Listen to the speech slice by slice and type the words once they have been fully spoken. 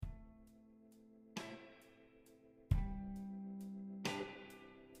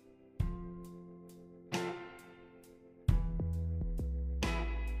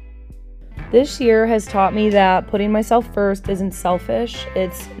This year has taught me that putting myself first isn't selfish,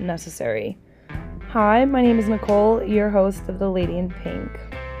 it's necessary. Hi, my name is Nicole, your host of The Lady in Pink.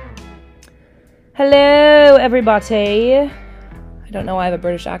 Hello, everybody. I don't know why I have a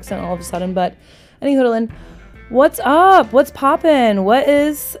British accent all of a sudden, but anywho, what's up? What's poppin'? What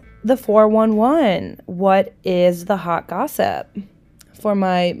is the 411? What is the hot gossip? For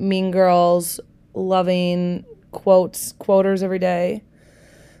my mean girls loving quoters every day.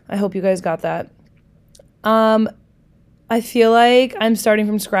 I hope you guys got that. I feel like I'm starting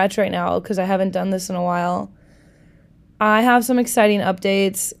from scratch right now because I haven't done this in a while. I have some exciting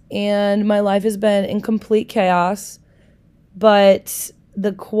updates and my life has been in complete chaos, but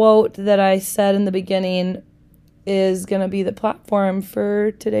the quote that I said in the beginning is going to be the platform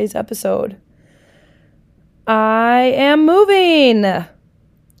for today's episode. I am moving.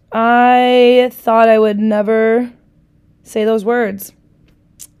 I thought I would never say those words.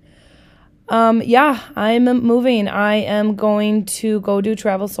 I'm moving. I am going to go do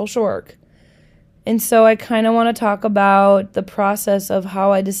travel social work. And so I kind of want to talk about the process of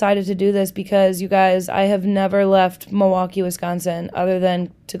how I decided to do this because, you guys, I have never left Milwaukee, Wisconsin, other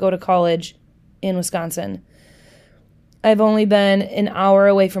than to go to college in Wisconsin. I've only been an hour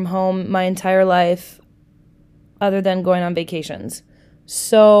away from home my entire life, other than going on vacations.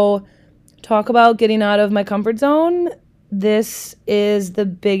 So talk about getting out of my comfort zone. This is the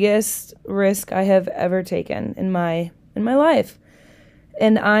biggest risk I have ever taken in my life.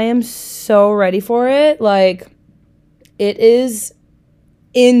 And I am so ready for it. Like, it is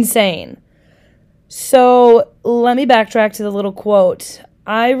insane. So let me backtrack to the little quote.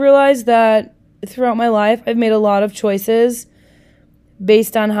 I realized that throughout my life, I've made a lot of choices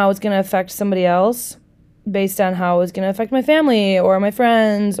based on how it's going to affect somebody else, based on how it's going to affect my family or my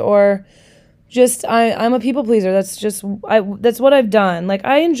friends, or just I'm a people pleaser. That's what I've done. Like,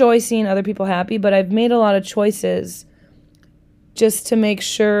 I enjoy seeing other people happy, but I've made a lot of choices just to make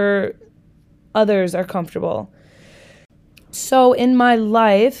sure others are comfortable. So in my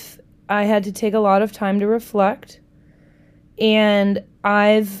life, I had to take a lot of time to reflect, and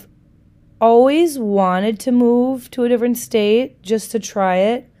I've always wanted to move to a different state just to try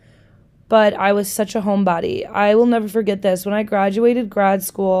it, but I was such a homebody. I will never forget this. When I graduated grad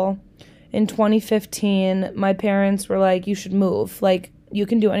school in 2015, my parents were like, you should move. Like, you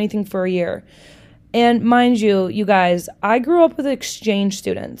can do anything for a year. And mind you, you guys, I grew up with exchange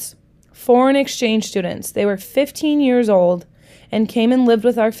students, foreign exchange students. They were 15 years old and came and lived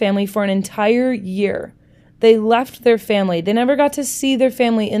with our family for an entire year. They left their family. They never got to see their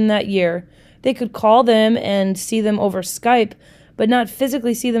family in that year. They could call them and see them over Skype, but not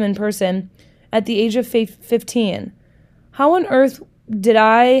physically see them in person at the age of 15. How on earth did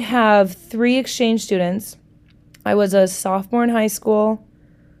I have 3 exchange students? I was a sophomore in high school,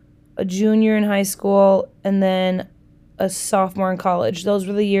 a junior in high school, and then a sophomore in college. Those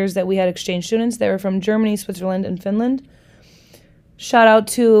were the years that we had exchange students. They were from Germany, Switzerland, and Finland. Shout out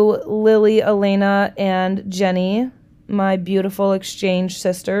to Lily, Elena, and Jenny, my beautiful exchange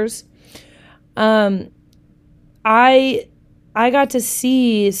sisters. I got to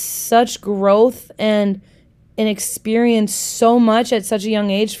see such growth and experience so much at such a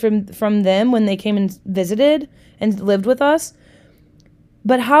young age from them when they came and visited and lived with us.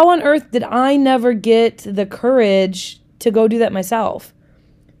 But how on earth did I never get the courage to go do that myself?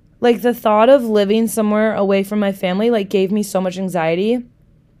 Like, the thought of living somewhere away from my family, like, gave me so much anxiety.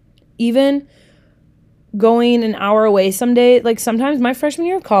 Even going an hour away someday, like, sometimes my freshman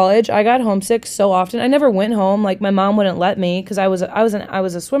year of college, I got homesick so often. I never went home. Like, my mom wouldn't let me because I was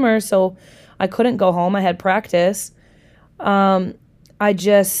a swimmer, so I couldn't go home. I had practice. I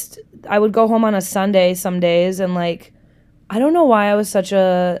would go home on a Sunday some days, and, like, I don't know why I was such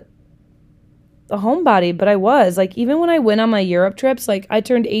a homebody, but I was. Like, even when I went on my Europe trips, like, I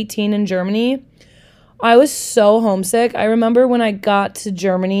turned 18 in Germany, I was so homesick. I remember when I got to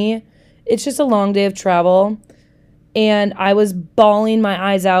Germany, it's just a long day of travel, and I was bawling my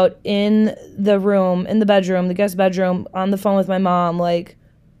eyes out in the bedroom, the guest bedroom, on the phone with my mom, like,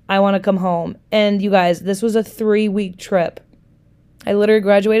 I want to come home. And you guys, this was a 3-week trip. I literally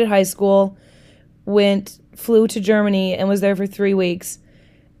graduated high school, flew to Germany, and was there for 3 weeks.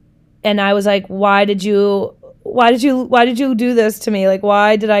 And I was like, why did you do this to me? Like,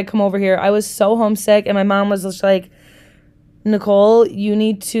 why did I come over here? I was so homesick, and my mom was just like, Nicole, you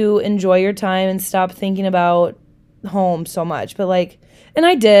need to enjoy your time and stop thinking about home so much. But, like, and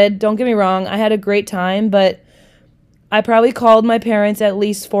I did, don't get me wrong, I had a great time, but I probably called my parents at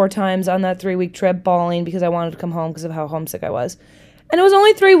least 4 times on that 3-week trip bawling because I wanted to come home because of how homesick I was. And it was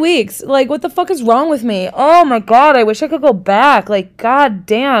only 3 weeks. Like, what the fuck is wrong with me? Oh my God, I wish I could go back. Like, God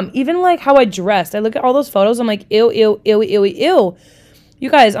damn. Even like how I dressed. I look at all those photos. I'm like, ew, ew, ew, ew, ew. You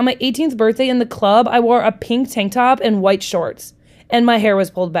guys, on my 18th birthday in the club, I wore a pink tank top and white shorts. And my hair was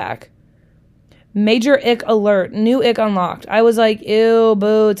pulled back. Major ick alert. New ick unlocked. I was like, ew,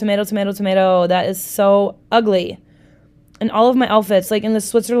 boo, tomato, tomato, tomato. That is so ugly. And all of my outfits, like in the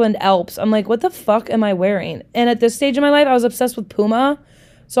Switzerland Alps, I'm like, what the fuck am I wearing? And at this stage in my life, I was obsessed with Puma.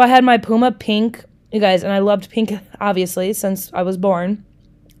 So I had my Puma pink, you guys, and I loved pink, obviously, since I was born.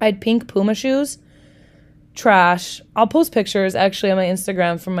 I had pink Puma shoes. Trash. I'll post pictures, actually, on my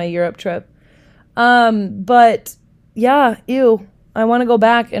Instagram from my Europe trip. But, yeah, ew. I want to go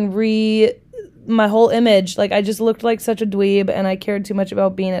back and my whole image. Like, I just looked like such a dweeb, and I cared too much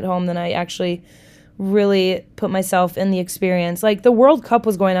about being at home than I actually really put myself in the experience. Like, the World Cup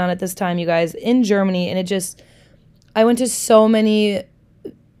was going on at this time, you guys, in Germany, and I went to so many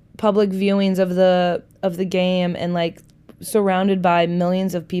public viewings of the game, and like surrounded by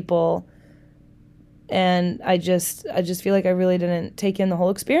millions of people, and I just feel like I really didn't take in the whole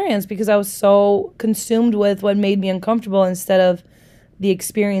experience because I was so consumed with what made me uncomfortable instead of the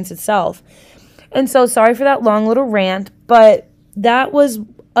experience itself. And so, sorry for that long little rant, but that was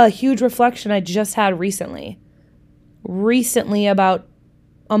a huge reflection I just had recently. Recently, about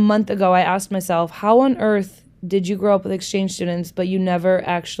a month ago, I asked myself, how on earth did you grow up with exchange students, but you never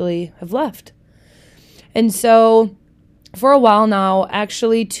actually have left? And so, for a while now,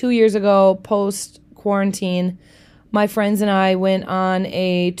 actually 2 years ago, post-quarantine, my friends and I went on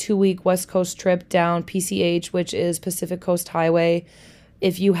a 2-week West Coast trip down PCH, which is Pacific Coast Highway.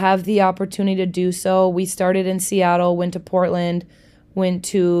 If you have the opportunity to do so, we started in Seattle, went to Portland, went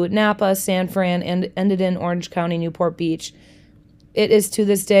to Napa, San Fran, and ended in Orange County, Newport Beach. It is to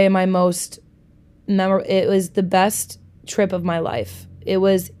this day my most memorable. It was the best trip of my life. It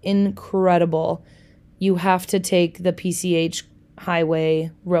was incredible. You have to take the PCH highway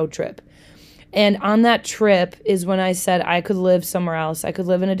road trip. And on that trip is when I said I could live somewhere else. I could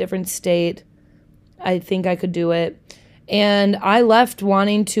live in a different state. I think I could do it. And I left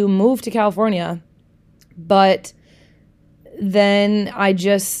wanting to move to California. But then I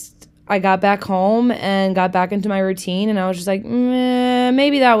got back home and got back into my routine, and I was just like,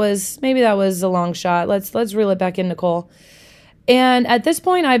 maybe that was a long shot. Let's reel it back in, Nicole. And at this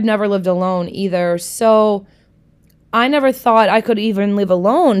point, I've never lived alone either. So I never thought I could even live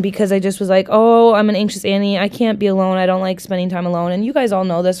alone because I just was like, oh, I'm an anxious Annie. I can't be alone. I don't like spending time alone. And you guys all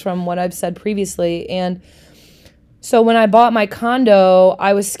know this from what I've said previously. And so when I bought my condo,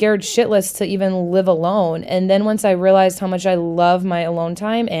 I was scared shitless to even live alone. And then once I realized how much I love my alone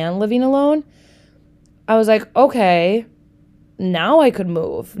time and living alone, I was like, okay, now I could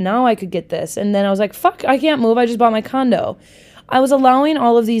move. Now I could get this. And then I was like, fuck, I can't move. I just bought my condo. I was allowing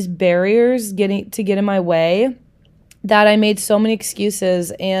all of these barriers get in my way that I made so many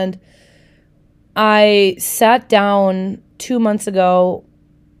excuses. And I sat down 2 months ago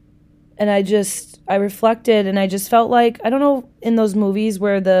and I reflected, and I just felt like, I don't know, in those movies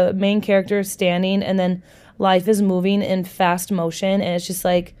where the main character is standing and then life is moving in fast motion and it's just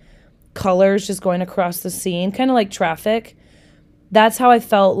like colors just going across the scene, kind of like traffic. That's how I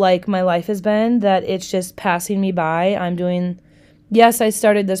felt like my life has been, that it's just passing me by. Yes, I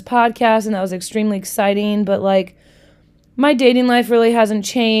started this podcast and that was extremely exciting, but like my dating life really hasn't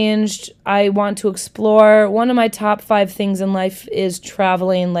changed. I want to explore. One of my top 5 things in life is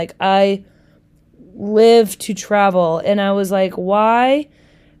traveling. Like, I live to travel. And I was like, why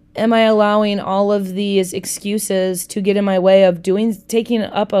am I allowing all of these excuses to get in my way of taking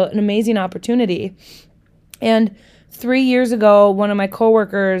up an amazing opportunity? And 3 years ago, one of my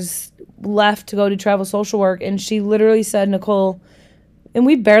coworkers left to go to travel social work, and she literally said, Nicole, and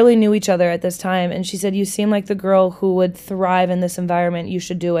we barely knew each other at this time, and she said, you seem like the girl who would thrive in this environment. You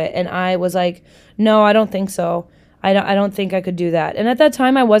should do it. And I was like, no, I don't think so. I don't think I could do that. And at that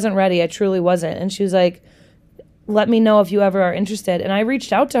time, I wasn't ready. I truly wasn't. And she was like, let me know if you ever are interested. And I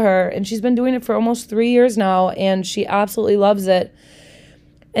reached out to her, and she's been doing it for almost 3 years now, and she absolutely loves it.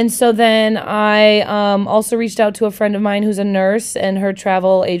 And so then I also reached out to a friend of mine who's a nurse and her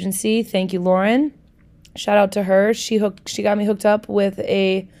travel agency. Thank you, Lauren. Shout out to her. She got me hooked up with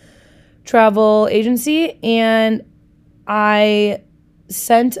a travel agency, and I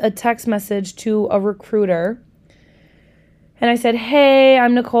sent a text message to a recruiter. And I said, hey,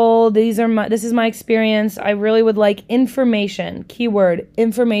 I'm Nicole. This is my experience. I really would like information, keyword,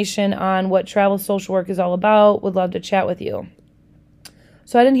 information on what travel social work is all about. Would love to chat with you.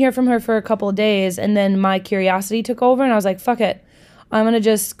 So I didn't hear from her for a couple of days, and then my curiosity took over, and I was like, fuck it. I'm going to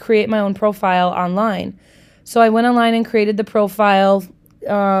just create my own profile online. So I went online and created the profile,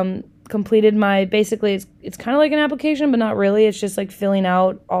 completed my, basically it's kind of like an application, but not really. It's just like filling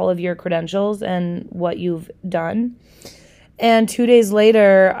out all of your credentials and what you've done. And 2 days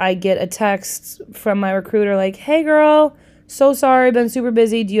later, I get a text from my recruiter like, hey girl, so sorry, been super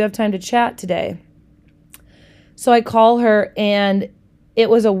busy. Do you have time to chat today? So I call her and it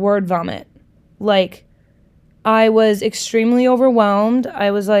was a word vomit. Like, I was extremely overwhelmed.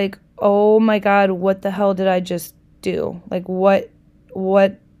 I was like, oh my God, what the hell did I just do? Like, what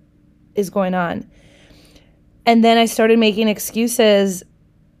is going on? And then I started making excuses,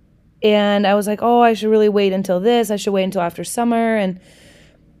 and I was like, oh, I should really wait until this. I should wait until after summer. And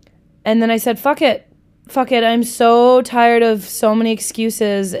then I said, fuck it. I'm so tired of so many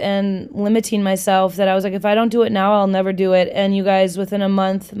excuses and limiting myself that I was like, if I don't do it now, I'll never do it. And you guys, within a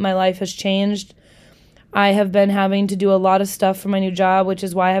month, my life has changed. I have been having to do a lot of stuff for my new job, which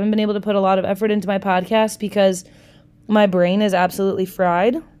is why I haven't been able to put a lot of effort into my podcast, because my brain is absolutely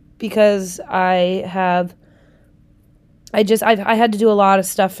fried, because I had to do a lot of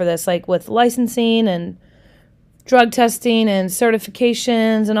stuff for this, like with licensing and drug testing and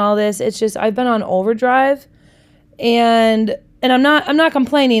certifications and all this. It's just, I've been on overdrive, and I'm not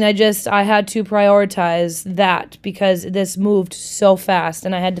complaining. I had to prioritize that because this moved so fast,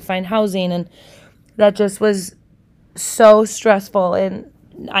 and I had to find housing, and that just was so stressful. And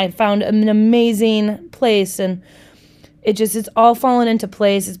I found an amazing place, and it's all fallen into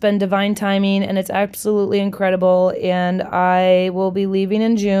place. It's been divine timing, and it's absolutely incredible. And I will be leaving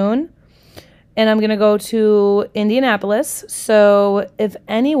in June, and I'm going to go to Indianapolis. So if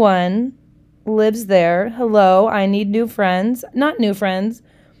anyone lives there, hello, I need new friends. Not new friends.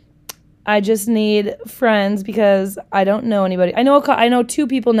 I just need friends because I don't know anybody. I know 2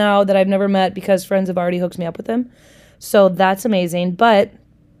 people now that I've never met because friends have already hooked me up with them. So that's amazing. But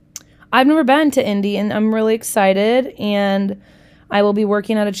I've never been to Indy, and I'm really excited. And I will be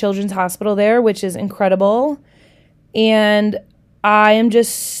working at a children's hospital there, which is incredible. And I am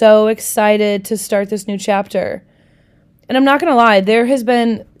just so excited to start this new chapter. And I'm not going to lie,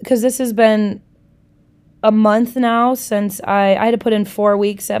 because this has been a month now since I had to put in 4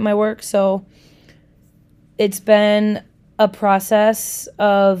 weeks at my work. So it's been a process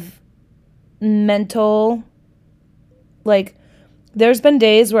of mental, like, there's been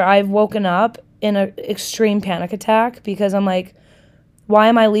days where I've woken up in an extreme panic attack because I'm like, why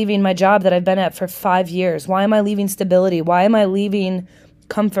am I leaving my job that I've been at for 5 years? Why am I leaving stability? Why am I leaving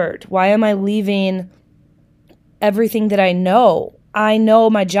comfort? Why am I leaving everything that I know? I know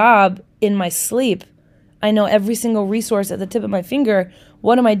my job in my sleep. I know every single resource at the tip of my finger.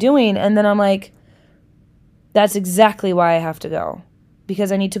 What am I doing? And then I'm like, that's exactly why I have to go.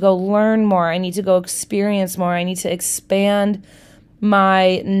 Because I need to go learn more. I need to go experience more. I need to expand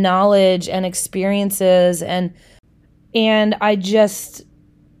my knowledge and experiences. And I just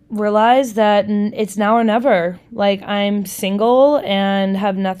realized that it's now or never. Like, I'm single and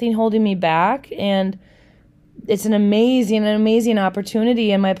have nothing holding me back. And it's an amazing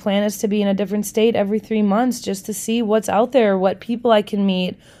opportunity. And my plan is to be in a different state every 3 months just to see what's out there, what people I can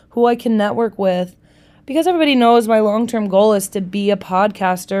meet, who I can network with. Because everybody knows my long-term goal is to be a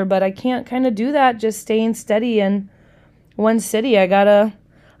podcaster, but I can't kind of do that just staying steady in one city. I gotta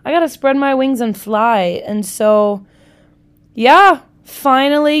spread my wings and fly. And so, yeah,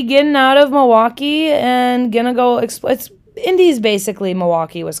 finally getting out of Milwaukee and gonna go explore. Indy's basically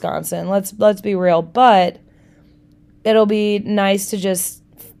Milwaukee, Wisconsin. Let's be real, but it'll be nice to just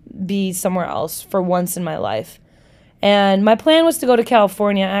be somewhere else for once in my life. And my plan was to go to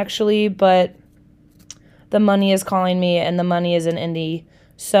California, actually, but the money is calling me, and the money is in Indy.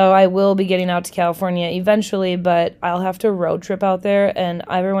 So I will be getting out to California eventually, but I'll have to road trip out there, and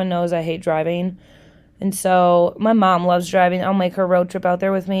everyone knows I hate driving. And so my mom loves driving. I'll make her road trip out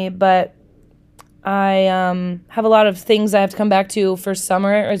there with me, but I have a lot of things I have to come back to for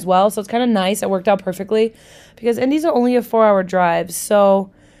summer as well. So it's kind of nice. It worked out perfectly because Indy's only a 4-hour drive.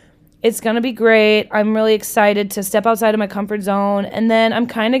 So it's going to be great. I'm really excited to step outside of my comfort zone. And then I'm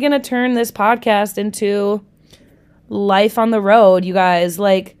kind of going to turn this podcast into life on the road, you guys.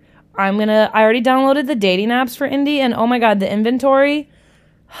 Like, I already downloaded the dating apps for Indy, and oh my God, the inventory.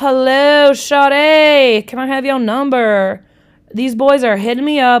 Hello, Sade. Can I have your number? These boys are hitting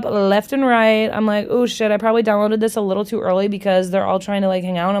me up left and right. I'm like, oh shit, I probably downloaded this a little too early because they're all trying to like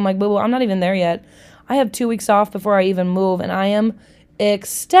hang out. And I'm like, boo, I'm not even there yet. I have 2 weeks off before I even move, and I am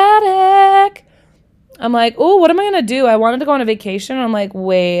ecstatic. I'm like, oh, what am I gonna do? I wanted to go on a vacation. I'm like,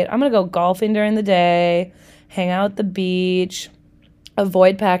 wait, I'm gonna go golfing during the day, hang out at the beach,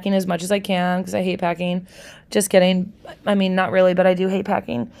 avoid packing as much as I can because I hate packing. Just kidding. I mean, not really, but I do hate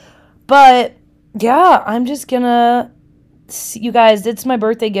packing. But yeah, I'm just gonna, you guys, it's my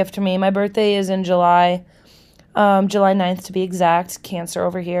birthday gift to me. My birthday is in July, July 9th to be exact, Cancer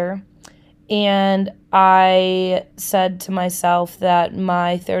over here. And I said to myself that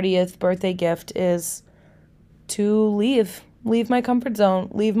my 30th birthday gift is to leave my comfort zone,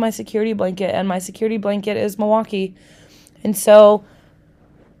 leave my security blanket, and my security blanket is Milwaukee. And so,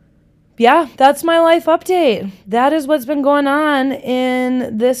 yeah, that's my life update. That is what's been going on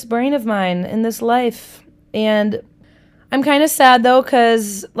in this brain of mine, in this life. And I'm kind of sad though,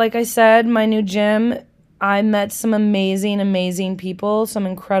 because like I said, my new gym, I met some amazing people, some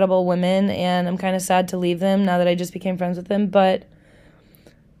incredible women, and I'm kind of sad to leave them now that I just became friends with them. But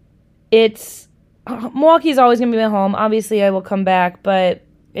Milwaukee's always going to be my home. Obviously, I will come back, but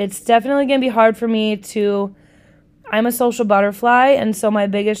it's definitely going to be hard for me I'm a social butterfly, and so my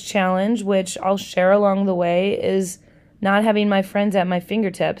biggest challenge, which I'll share along the way, is not having my friends at my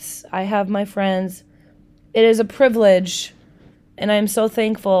fingertips. I have my friends. It is a privilege, and I'm so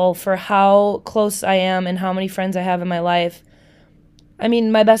thankful for how close I am and how many friends I have in my life. I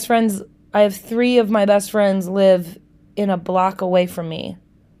mean, I have 3 of my best friends live in a block away from me.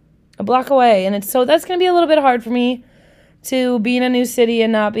 A block away, and that's going to be a little bit hard for me to be in a new city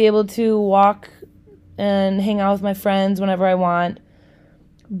and not be able to walk and hang out with my friends whenever I want.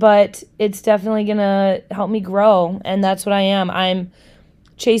 But it's definitely going to help me grow, and that's what I am. I'm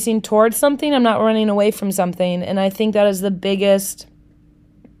chasing towards something. I'm not running away from something, and I think that is the biggest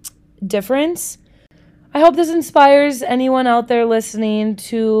difference. I hope this inspires anyone out there listening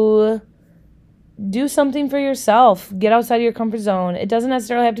to do something for yourself. Get outside of your comfort zone. It doesn't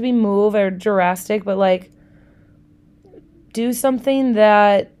necessarily have to be move or drastic, but like do something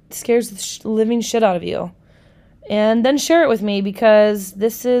that scares the living shit out of you. And then share it with me, because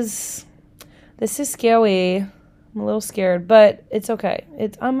this is scary. I'm a little scared, but it's okay.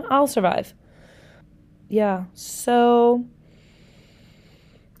 I'll survive. Yeah. So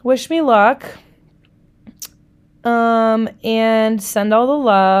wish me luck. And send all the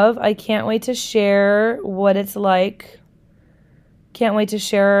love. I can't wait to share what it's like. Can't wait to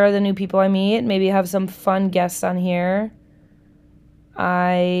share the new people I meet. Maybe have some fun guests on here.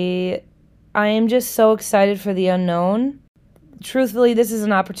 I am just so excited for the unknown. Truthfully, this is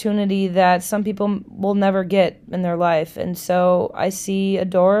an opportunity that some people will never get in their life. And so I see a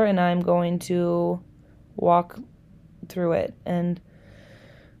door and I'm going to walk through it. And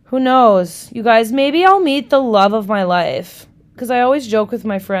who knows? You guys, maybe I'll meet the love of my life. Because I always joke with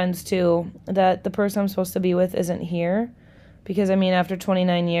my friends, too, that the person I'm supposed to be with isn't here. Because, I mean, after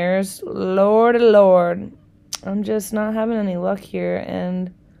 29 years, Lord, I'm just not having any luck here.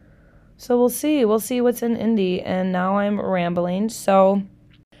 And so we'll see. We'll see what's in Indy. And now I'm rambling. So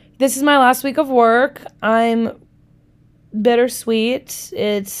this is my last week of work. I'm bittersweet.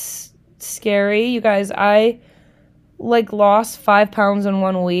 It's scary. You guys, I lost 5 pounds in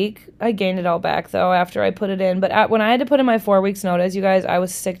 1 week. I gained it all back though after I put it in. But when I had to put in my 4 weeks notice, you guys, I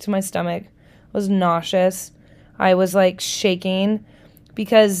was sick to my stomach. I was nauseous. I was shaking,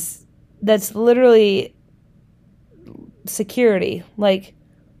 because that's literally security.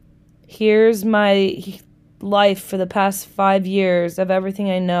 Here's my life for the past 5 years of everything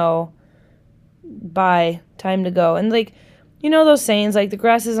I know. Bye. Time to go. And you know those sayings, the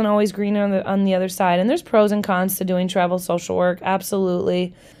grass isn't always greener on the other side. And there's pros and cons to doing travel social work,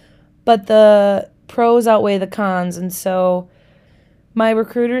 absolutely. But the pros outweigh the cons. And so my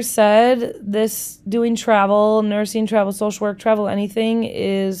recruiter said this doing travel, nursing, travel social work, travel anything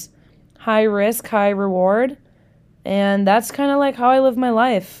is high risk, high reward. And that's kind of how I live my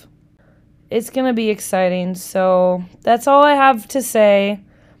life. It's going to be exciting. So that's all I have to say.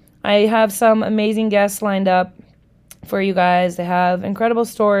 I have some amazing guests lined up for you guys. They have incredible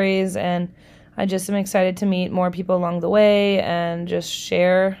stories, and I just am excited to meet more people along the way and just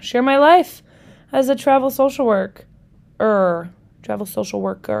share my life as a travel social worker,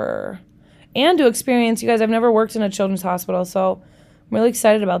 and to experience. You guys, I've never worked in a children's hospital, so I'm really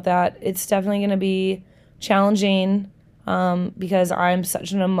excited about that. It's definitely going to be challenging because I'm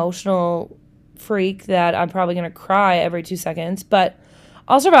such an emotional freak that I'm probably going to cry every 2 seconds, but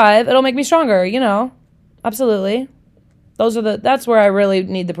I'll survive. It'll make me stronger, absolutely. That's where I really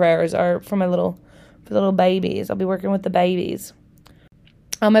need the prayers, are for my little babies. I'll be working with the babies.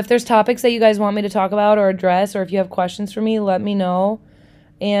 If there's topics that you guys want me to talk about or address, or if you have questions for me, let me know,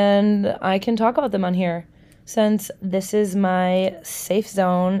 and I can talk about them on here, since this is my safe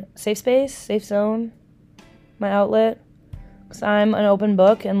zone, my outlet, because I'm an open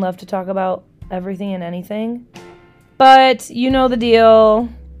book and love to talk about everything and anything. But you know the deal.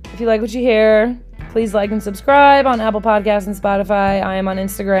 If you like what you hear, please like and subscribe on Apple Podcasts and Spotify. I am on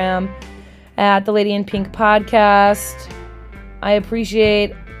Instagram at the Lady in Pink podcast. I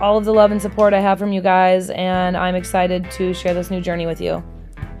appreciate all of the love and support I have from you guys, and I'm excited to share this new journey with you.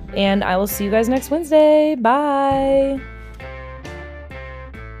 And I will see you guys next Wednesday. Bye.